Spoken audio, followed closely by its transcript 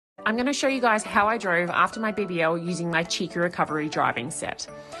I'm going to show you guys how I drove after my BBL using my Cheeky Recovery driving set.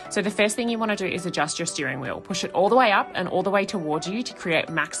 So the first thing you want to do is adjust your steering wheel. Push it all the way up and all the way towards you to create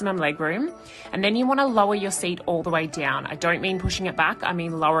maximum leg room. And then you want to lower your seat all the way down. I don't mean pushing it back, I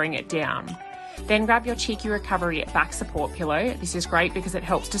mean lowering it down. Then grab your Cheeky Recovery back support pillow. This is great because it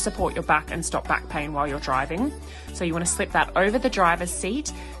helps to support your back and stop back pain while you're driving. So you want to slip that over the driver's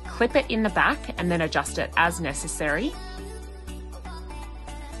seat, clip it in the back, and then adjust it as necessary.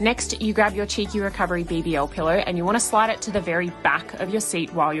 Next, you grab your Cheeky Recovery BBL pillow and you want to slide it to the very back of your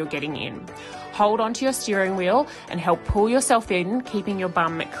seat while you're getting in. Hold onto your steering wheel and help pull yourself in, keeping your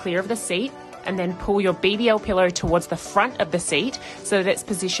bum clear of the seat, and then pull your BBL pillow towards the front of the seat so that it's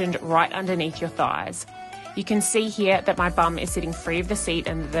positioned right underneath your thighs. You can see here that my bum is sitting free of the seat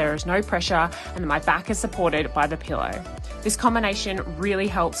and there is no pressure, and my back is supported by the pillow. This combination really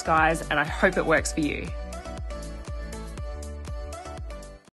helps, guys, and I hope it works for you.